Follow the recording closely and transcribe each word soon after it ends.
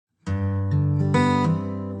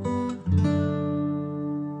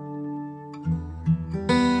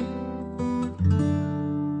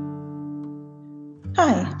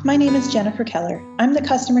My name is Jennifer Keller. I'm the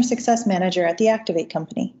Customer Success Manager at the Activate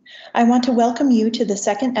Company. I want to welcome you to the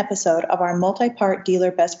second episode of our multi-part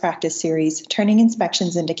dealer best practice series, Turning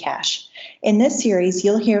Inspections into Cash. In this series,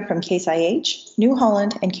 you'll hear from Case IH, New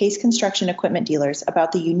Holland, and Case Construction Equipment dealers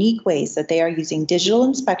about the unique ways that they are using digital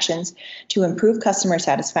inspections to improve customer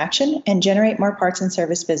satisfaction and generate more parts and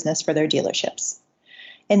service business for their dealerships.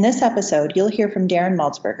 In this episode, you'll hear from Darren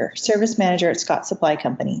Malzberger, Service Manager at Scott Supply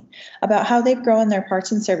Company, about how they've grown their parts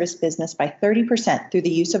and service business by 30% through the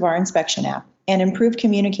use of our inspection app and improved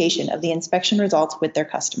communication of the inspection results with their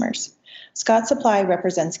customers. Scott Supply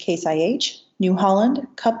represents Case IH, New Holland,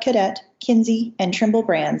 Cub Cadet, Kinsey, and Trimble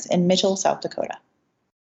brands in Mitchell, South Dakota.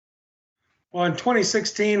 Well, in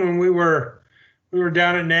 2016, when we were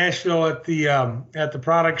down in Nashville at the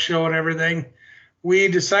product show and everything, we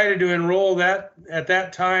decided to enroll that at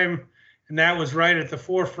that time, and that was right at the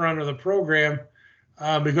forefront of the program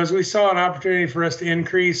because we saw an opportunity for us to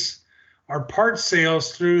increase our parts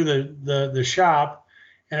sales through the shop.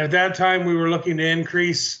 And at that time, we were looking to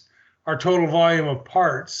increase our total volume of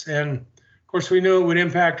parts. And of course, we knew it would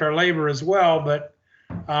impact our labor as well, but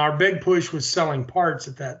our big push was selling parts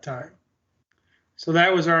at that time. So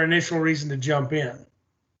that was our initial reason to jump in.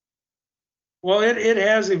 Well, it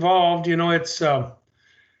has evolved. You know, it's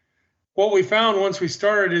what we found once we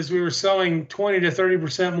started is we were selling 20 to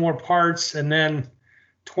 30% more parts and then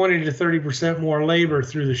 20 to 30% more labor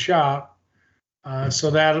through the shop.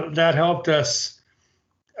 So that helped us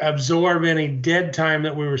absorb any dead time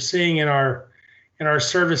that we were seeing in our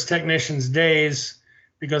service technicians' days,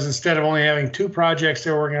 because instead of only having 2 projects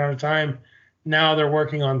they're working on at a time, now they're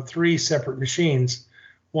working on 3 separate machines.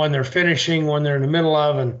 One they're finishing, one they're in the middle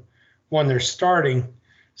of, and one they're starting.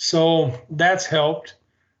 So that's helped.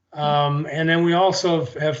 And then we also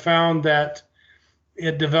have found that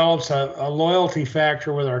it develops a loyalty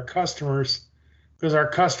factor with our customers, because our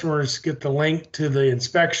customers get the link to the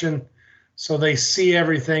inspection. So they see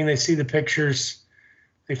everything, they see the pictures,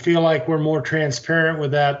 they feel like we're more transparent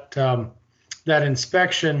with that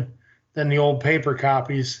inspection than the old paper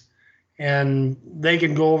copies. And they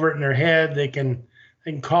can go over it in their head, they can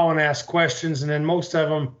call and ask questions, and then most of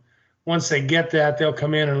them, once they get that, they'll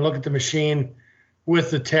come in and look at the machine with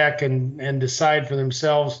the tech and decide for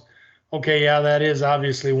themselves, okay, yeah, that is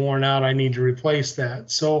obviously worn out, I need to replace that.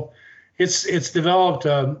 So it's developed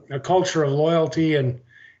a culture of loyalty and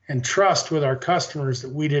trust with our customers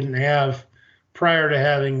that we didn't have prior to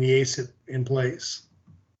having the ACIP in place.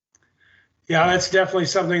 Yeah, that's definitely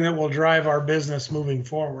something that will drive our business moving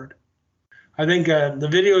forward. I think the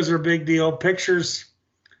videos are a big deal. Pictures,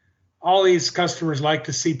 all these customers like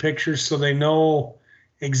to see pictures so they know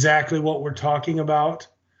exactly what we're talking about.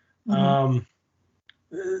 Mm-hmm.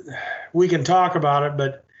 We can talk about it,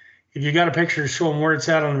 but if you got a picture to show them where it's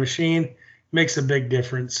at on the machine, it makes a big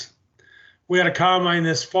difference. We had a combine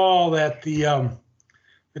this fall that the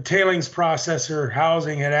tailings processor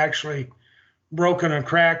housing had actually broken and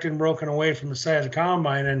cracked and broken away from the side of the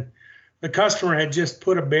combine, and the customer had just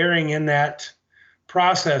put a bearing in that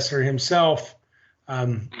processor himself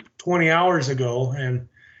 20 hours ago, and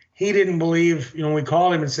he didn't believe, you know, we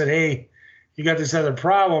called him and said, hey, you got this other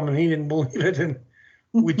problem, and he didn't believe it. And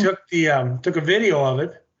we took a video of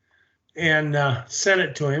it and sent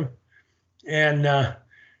it to him, and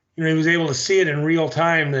you know, he was able to see it in real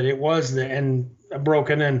time that it was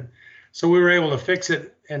broken, and so we were able to fix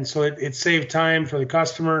it, and so it saved time for the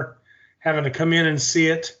customer having to come in and see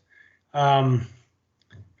it. I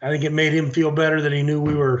think it made him feel better that he knew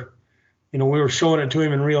we were showing it to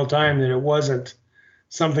him in real time, that it wasn't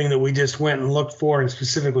something that we just went and looked for and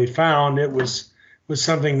specifically found. It was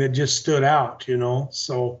something that just stood out, you know.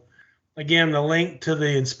 So again, the link to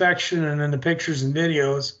the inspection and then the pictures and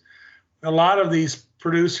videos, a lot of these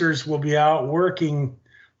producers will be out working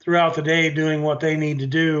throughout the day doing what they need to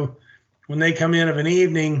do. When they come in of an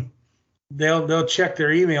evening, they'll check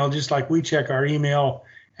their email just like we check our email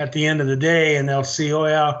at the end of the day, and they'll see, oh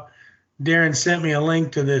yeah, Darren sent me a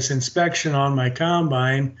link to this inspection on my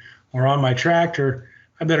combine or on my tractor.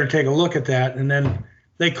 I better take a look at that. And then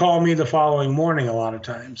they call me the following morning a lot of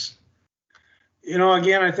times. You know,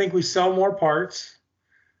 again, I think we sell more parts,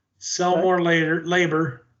 sell more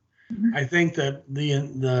labor. Mm-hmm. I think that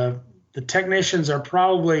the technicians are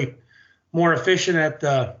probably more efficient at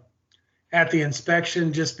the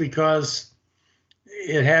inspection, just because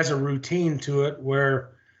it has a routine to it,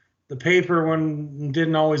 where the paper one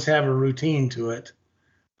didn't always have a routine to it.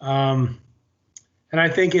 And I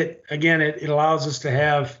think it allows us to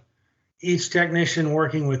have each technician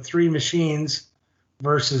working with 3 machines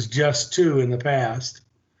versus just 2 in the past,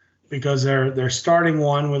 because they're starting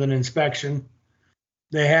one with an inspection.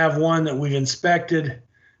 They have one that we've inspected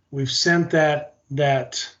We've sent that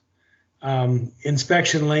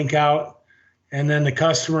inspection link out, and then the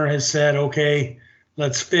customer has said, okay,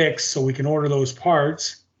 let's fix so we can order those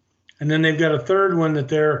parts. And then they've got a third one that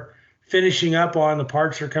they're finishing up on. The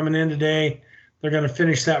parts are coming in today. They're going to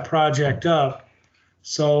finish that project up.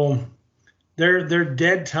 So their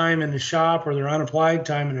dead time in the shop, or their unapplied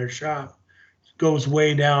time in their shop, goes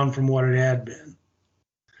way down from what it had been.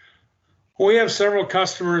 We have several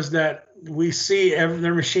customers that we see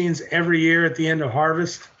their machines every year at the end of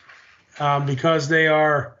harvest because they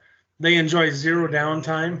enjoy zero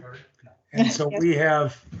downtime, and so we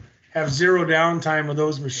have zero downtime with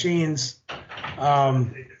those machines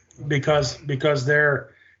because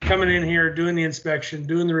they're coming in here, doing the inspection,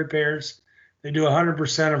 doing the repairs. They do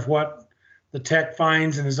 100% of what the tech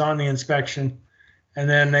finds and is on the inspection, and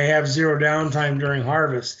then they have zero downtime during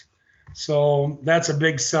harvest. So that's a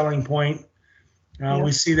big selling point.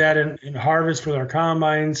 We see that in harvest with our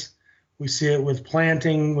combines. We see it with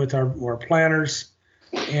planting with our planters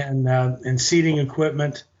and seeding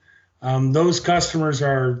equipment. Those customers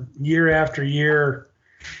are year after year.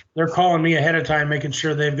 They're calling me ahead of time, making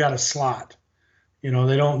sure they've got a slot. They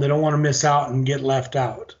don't want to miss out and get left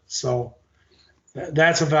out. So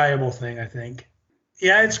that's a valuable thing, I think.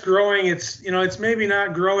 Yeah, it's growing. It's maybe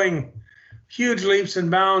not growing huge leaps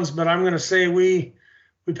and bounds, but I'm going to say we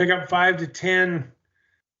pick up 5 to 10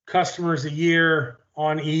 customers a year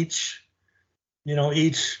on each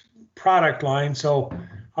product line. So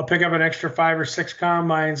I'll pick up an extra 5 or 6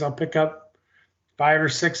 combines. I'll pick up 5 or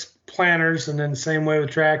 6 planters, and then same way with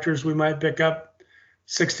tractors, we might pick up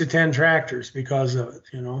 6 to 10 tractors because of it.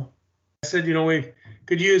 I said, we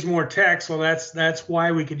could use more techs. Well, that's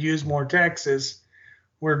why we could use more techs, is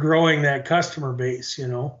we're growing that customer base,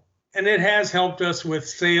 and it has helped us with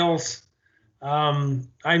sales.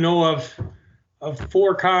 I know of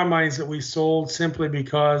 4 combines that we sold simply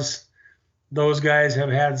because those guys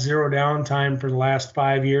have had zero downtime for the last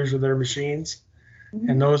 5 years of their machines. Mm-hmm.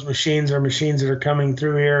 And those machines are machines that are coming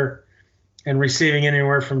through here and receiving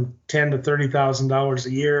anywhere from $10,000 to $30,000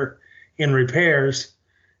 a year in repairs.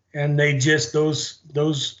 And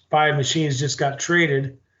those 5 machines just got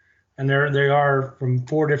traded, and they are from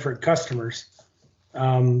 4 different customers.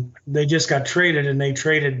 They just got traded, and they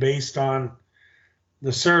traded based on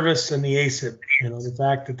the service and the ASIP, the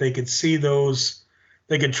fact that they could see those,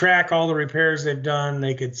 they could track all the repairs they've done,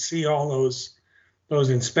 they could see all those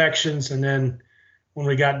inspections, and then when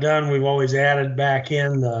we got done, we've always added back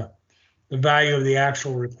in the value of the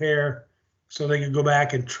actual repair, so they could go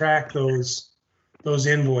back and track those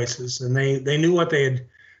invoices, and they knew what they had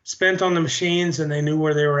spent on the machines, and they knew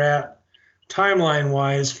where they were at timeline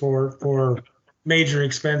wise for major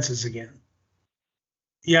expenses again.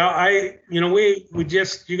 Yeah,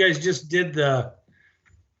 you guys just did the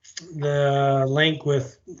link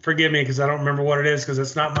with, forgive me because I don't remember what it is because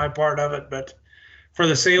it's not my part of it, but for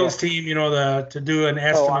the sales team, to do an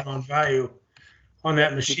estimate on value on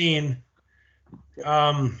that machine.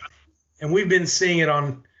 And we've been seeing it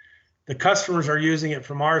on, the customers are using it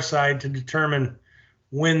from our side to determine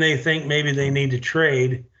when they think maybe they need to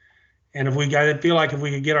trade. And I feel like if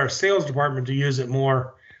we could get our sales department to use it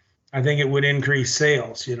more, I think it would increase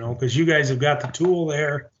sales, because you guys have got the tool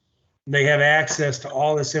there. They have access to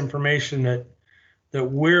all this information that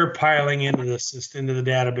we're piling into the system, into the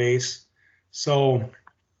database. So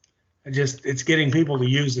it's getting people to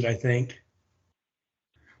use it, I think.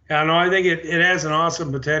 Yeah, I think it has an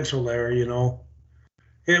awesome potential there,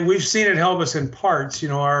 we've seen it help us in parts,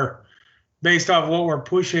 based off what we're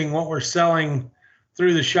pushing, what we're selling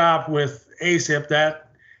through the shop with ASIP,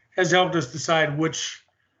 that has helped us decide which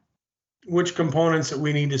components that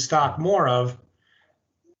we need to stock more of.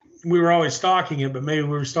 We were always stocking it, but maybe we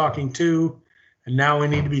were stocking 2, and now we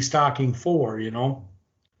need to be stocking 4,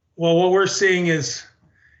 Well, what we're seeing is,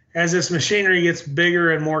 as this machinery gets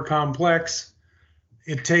bigger and more complex,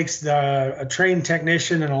 it takes a trained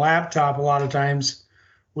technician and a laptop a lot of times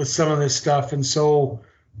with some of this stuff. And so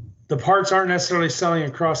the parts aren't necessarily selling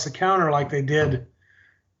across the counter like they did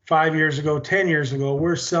 5 years ago, 10 years ago.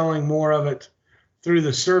 We're selling more of it through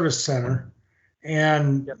the service center.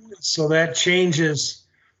 And so that changes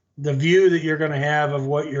the view that you're going to have of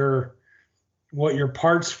what your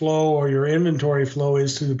parts flow or your inventory flow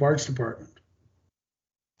is through the parts department.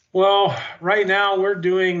 Well, right now we're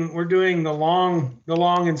doing the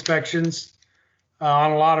long inspections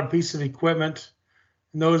on a lot of pieces of equipment,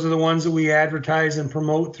 and those are the ones that we advertise and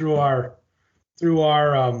promote through our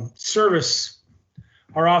service,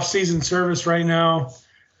 our off-season service right now.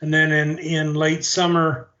 And then in late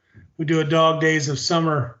summer, we do a Dog Days of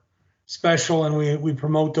Summer special, and we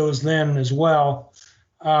promote those then as well.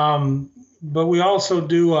 but we also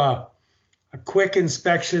do a quick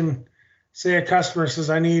inspection. Say a customer says,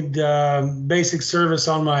 I need basic service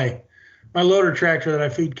on my loader tractor that I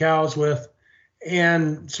feed cows with.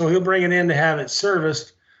 And so he'll bring it in to have it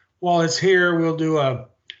serviced. While it's here, we'll do a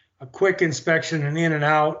quick inspection and in and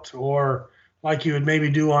out, or like you would maybe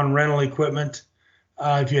do on rental equipment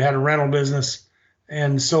if you had a rental business.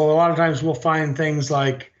 And so a lot of times we'll find things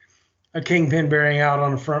like a kingpin bearing out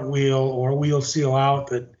on the front wheel or a wheel seal out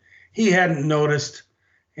that he hadn't noticed.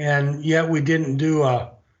 And yet we didn't do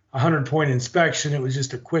a 100-point inspection. It was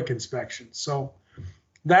just a quick inspection. So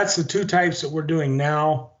that's the two types that we're doing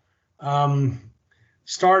now. And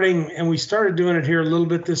we started doing it here a little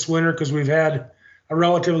bit this winter because we've had a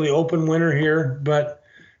relatively open winter here, but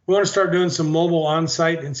we want to start doing some mobile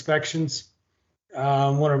on-site inspections.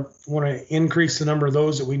 Want to increase the number of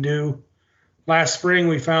those that we do. Last spring,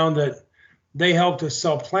 we found that they helped us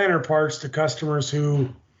sell planter parts to customers who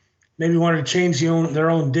maybe wanted to change their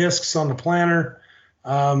own discs on the planter,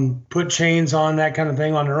 put chains on, that kind of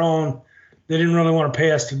thing on their own. They didn't really want to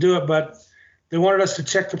pay us to do it, but they wanted us to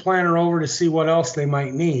check the planter over to see what else they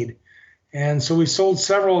might need. And so we sold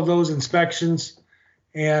several of those inspections,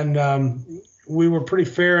 and we were pretty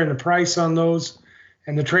fair in the price on those.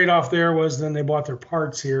 And the trade-off there was then they bought their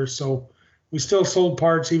parts here. So we still sold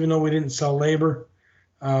parts even though we didn't sell labor.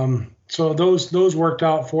 So those worked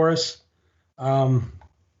out for us. And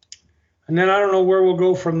then I don't know where we'll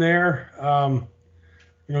go from there.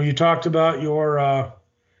 You talked about your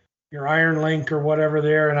Iron Link or whatever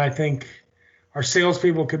there, and I think our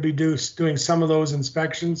salespeople could be doing some of those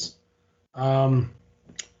inspections.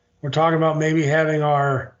 We're talking about maybe having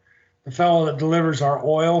the fellow that delivers our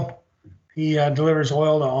oil. He delivers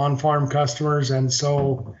oil to on-farm customers, and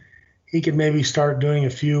so he could maybe start doing a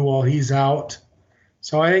few while he's out.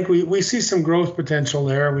 So I think we see some growth potential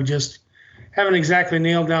there. We just haven't exactly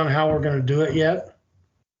nailed down how we're going to do it yet.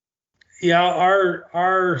 Yeah,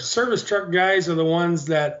 our service truck guys are the ones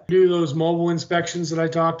that do those mobile inspections that I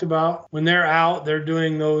talked about. When they're out, they're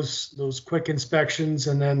doing those quick inspections,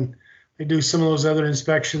 and then they do some of those other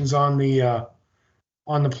inspections on the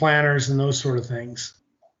planters and those sort of things.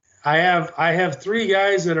 I have 3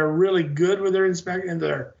 guys that are really good with their inspection,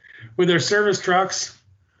 with their service trucks.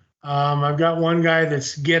 I've got one guy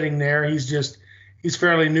that's getting there. He's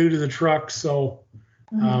fairly new to the truck, so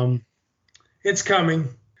it's coming.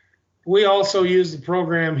 We also use the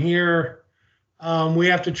program here. We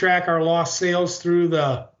have to track our lost sales through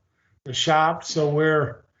the shop, so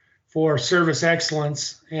we're for service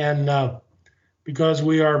excellence, and because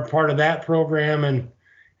we are part of that program and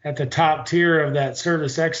at the top tier of that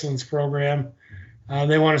service excellence program,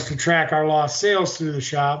 they want us to track our lost sales through the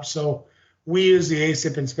shop. So we use the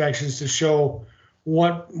ASIP inspections to show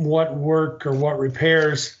what work or what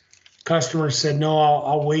repairs customers said, no,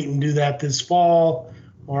 I'll wait and do that this fall,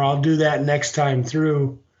 or I'll do that next time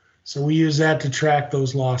through. So we use that to track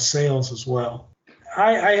those lost sales as well.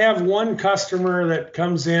 I have one customer that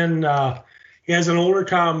comes in, he has an older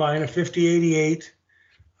combine, a 5088,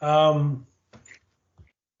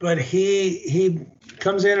 but he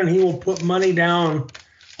comes in and he will put money down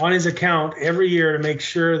on his account every year to make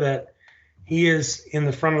sure that he is in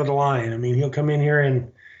the front of the line. I mean, he'll come in here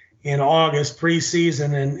in August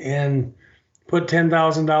preseason and put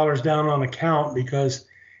 $10,000 down on account because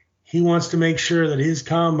he wants to make sure that his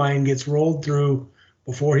combine gets rolled through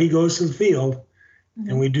before he goes to the field. Mm-hmm.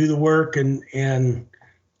 And we do the work, and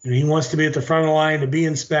he wants to be at the front of the line to be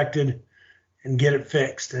inspected and get it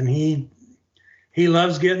fixed. And he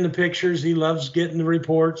loves getting the pictures. He loves getting the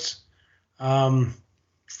reports. And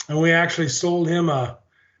we actually sold him a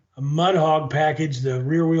Mud Hog package, the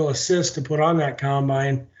rear wheel assist, to put on that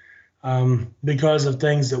combine because of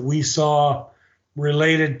things that we saw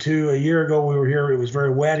related to a year ago. We were here. It was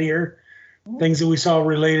very wet here. Things that we saw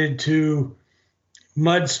related to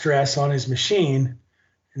mud stress on his machine.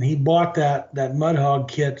 And he bought that Mud Hog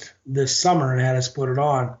kit this summer and had us put it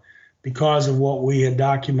on because of what we had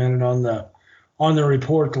documented on the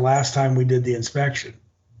report the last time we did the inspection.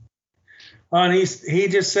 And he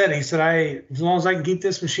just said, as long as I can keep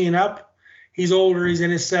this machine up, he's older, he's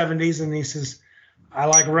in his 70s, and he says, I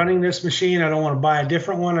like running this machine. I don't want to buy a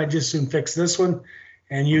different one. I just soon fix this one.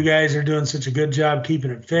 And you guys are doing such a good job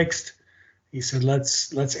keeping it fixed. He said,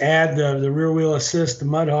 let's add the rear wheel assist, the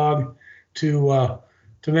Mud Hog, to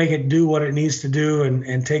make it do what it needs to do and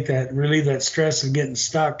relieve that stress of getting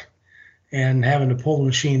stuck and having to pull the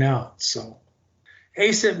machine out. So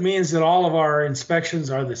ASIP means that all of our inspections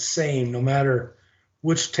are the same, no matter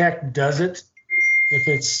which tech does it.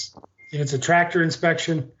 If it's a tractor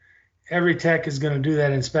inspection, every tech is going to do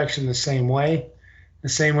that inspection the same way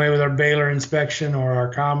with our baler inspection or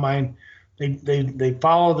our combine. they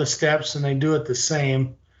follow the steps and they do it the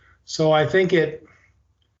same. So I think it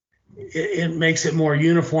makes it more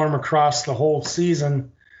uniform across the whole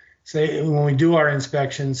season. Say when we do our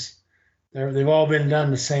inspections, they've all been done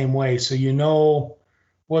the same way, so you know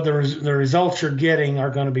what the results you're getting are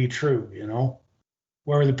going to be true.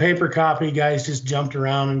 Where the paper copy guys just jumped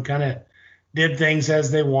around and kind of did things as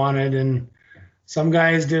they wanted, and some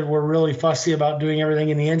guys were really fussy about doing everything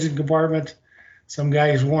in the engine compartment. Some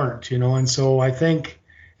guys weren't, and so I think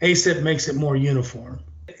ASIP makes it more uniform.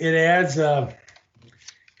 It adds a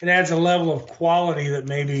level of quality that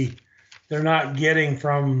maybe they're not getting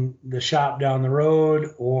from the shop down the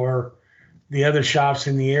road or the other shops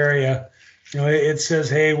in the area. It says,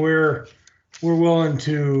 hey, we're willing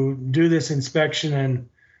to do this inspection and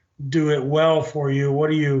do it well for you. What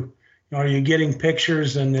are you getting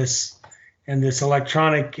pictures and this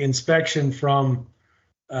electronic inspection from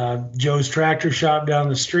Joe's Tractor Shop down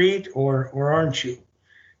the street, or aren't you?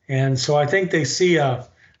 And so I think they see a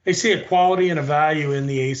quality and a value in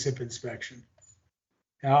the ASIP inspection.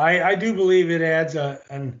 Now, I do believe it adds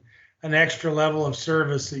an extra level of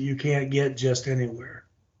service that you can't get just anywhere.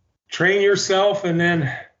 Train yourself and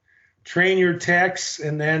then train your techs,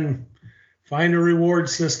 and then find a reward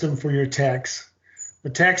system for your techs. The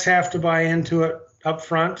techs have to buy into it up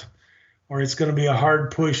front, or it's going to be a hard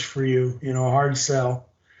push for you, a hard sell.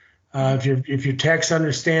 If your techs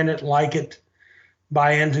understand it, like it,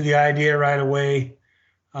 buy into the idea right away.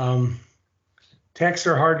 Techs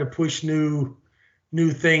are hard to push new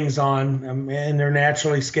things on, and they're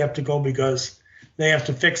naturally skeptical because they have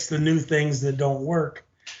to fix the new things that don't work.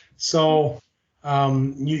 So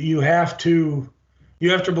you have to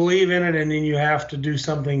believe in it, and then you have to do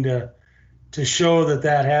something to show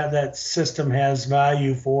that system has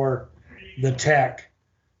value for the tech.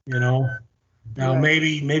 Now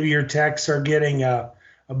maybe your techs are getting a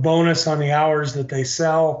bonus on the hours that they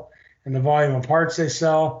sell and the volume of parts they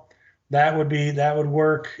sell. That would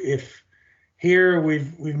work. If here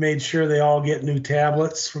we've made sure they all get new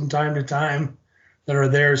tablets from time to time that are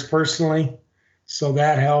theirs personally, so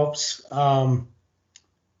that helps.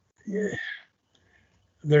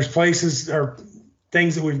 There's places or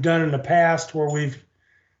things that we've done in the past where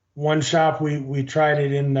one shop we tried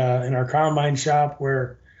it in our combine shop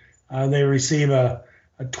where they receive a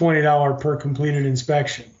 $20 per completed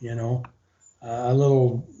inspection, a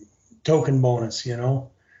little token bonus,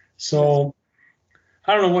 So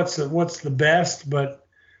I don't know what's the best, but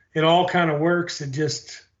it all kind of works.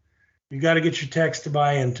 You got to get your techs to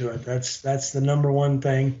buy into it. That's the number one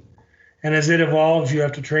thing. And as it evolves, you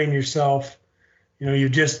have to train yourself.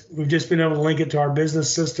 We've just been able to link it to our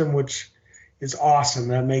business system, which is awesome.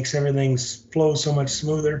 That makes everything flow so much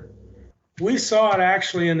smoother. We saw it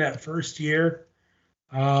actually in that first year.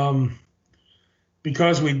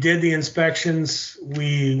 Because we did the inspections,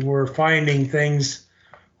 we were finding things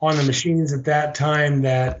on the machines at that time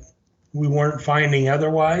that we weren't finding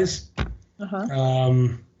otherwise.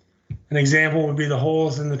 An example would be the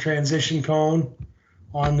holes in the transition cone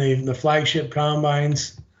on the flagship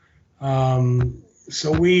combines.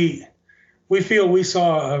 So we feel we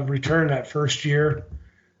saw a return that first year.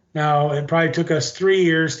 Now, it probably took us 3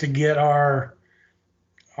 years to get our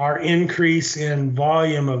increase in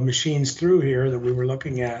volume of machines through here that we were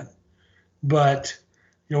looking at. But,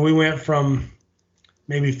 we went from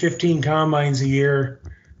maybe 15 combines a year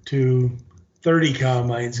to 30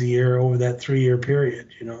 combines a year over that 3-year period,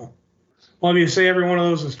 Well, if you say every one of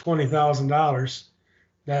those is $20,000,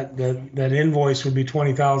 that invoice would be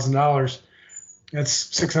 $20,000. That's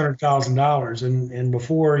 $600,000. And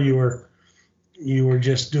before you were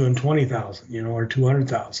just doing 20,000, or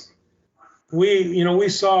 200,000. We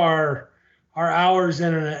saw our hours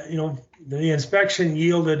in, the inspection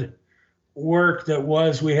yielded work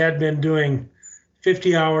we had been doing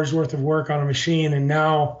 50 hours worth of work on a machine, and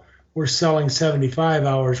now we're selling 75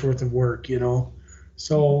 hours worth of work,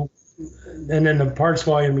 So, and then the parts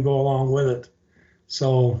volume to go along with it.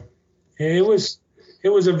 So it was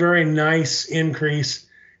a very nice increase,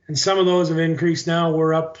 and some of those have increased now.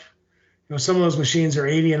 We're up, some of those machines are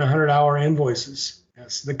 80 and 100-hour invoices.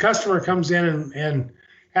 Yes, the customer comes in and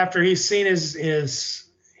after he's seen his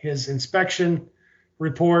inspection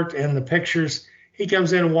report and the pictures, he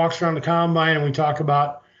comes in and walks around the combine, and we talk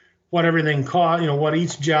about what everything costs, what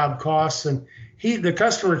each job costs, and the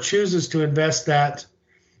customer chooses to invest that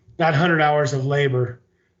 100 hours of labor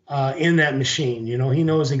in that machine. He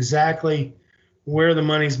knows exactly where the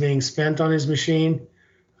money's being spent on his machine.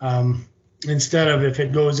 Instead of if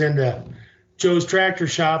it goes into Joe's Tractor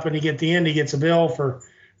Shop and he gets a bill for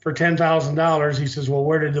 $10,000, he says, well,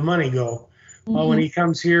 where did the money go? Mm-hmm. Well, when he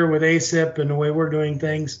comes here with ASIP and the way we're doing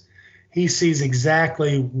things, he sees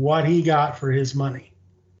exactly what he got for his money.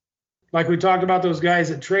 Like we talked about those guys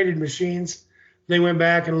that traded machines, they went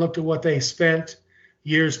back and looked at what they spent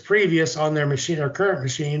years previous on their machine or current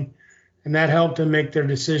machine, and that helped them make their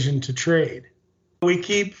decision to trade. We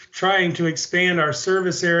keep trying to expand our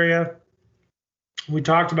service area. We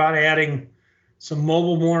talked about adding some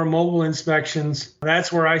more mobile inspections.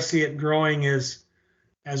 That's where I see it growing, is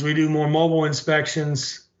as we do more mobile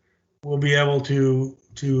inspections, we'll be able to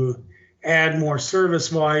add more service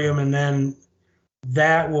volume, and then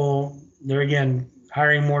that will, there again,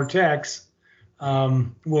 hiring more techs,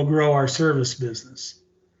 will grow our service business.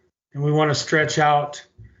 And we want to stretch out.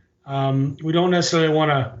 We don't necessarily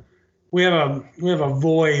want to, we have a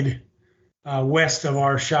void west of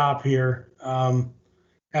our shop here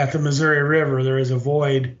at the Missouri River. There is a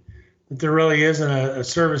void that there really isn't a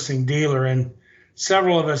servicing dealer, and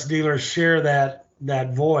several of us dealers share that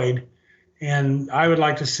void. And I would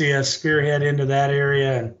like to see us spearhead into that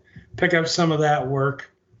area and pick up some of that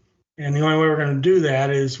work. And the only way we're going to do that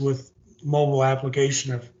is with mobile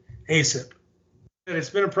application of ASIP. It's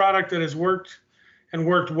been a product that has worked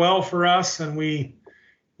well for us, and we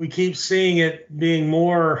keep seeing it being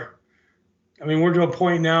more. I mean, we're to a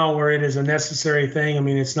point now where it is a necessary thing. I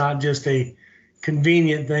mean, it's not just a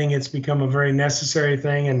convenient thing, it's become a very necessary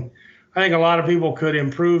thing. And I think a lot of people could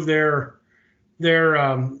improve their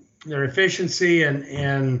efficiency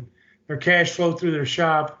and their cash flow through their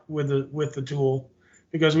shop with the tool,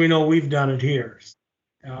 because we know we've done it here.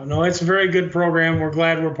 No, it's a very good program. We're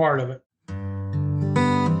glad we're part of it.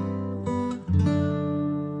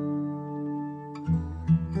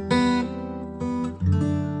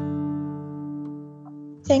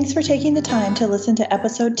 Thanks for taking the time to listen to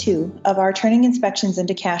episode 2 of our Turning Inspections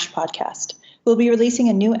into Cash podcast. We'll be releasing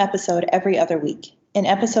a new episode every other week. In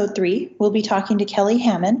episode 3, we'll be talking to Kelly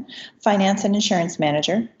Hammond, Finance and Insurance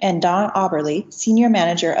Manager, and Don Auberly, Senior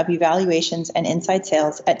Manager of Evaluations and Inside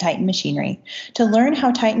Sales at Titan Machinery, to learn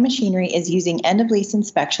how Titan Machinery is using end-of-lease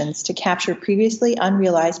inspections to capture previously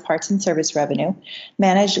unrealized parts and service revenue,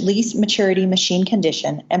 manage lease maturity machine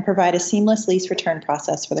condition, and provide a seamless lease return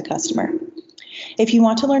process for the customer. If you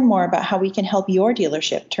want to learn more about how we can help your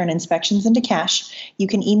dealership turn inspections into cash, you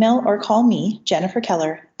can email or call me, Jennifer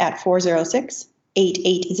Keller, at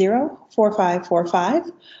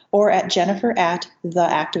 406-880-4545 or at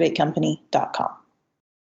jennifer@theactivatecompany.com.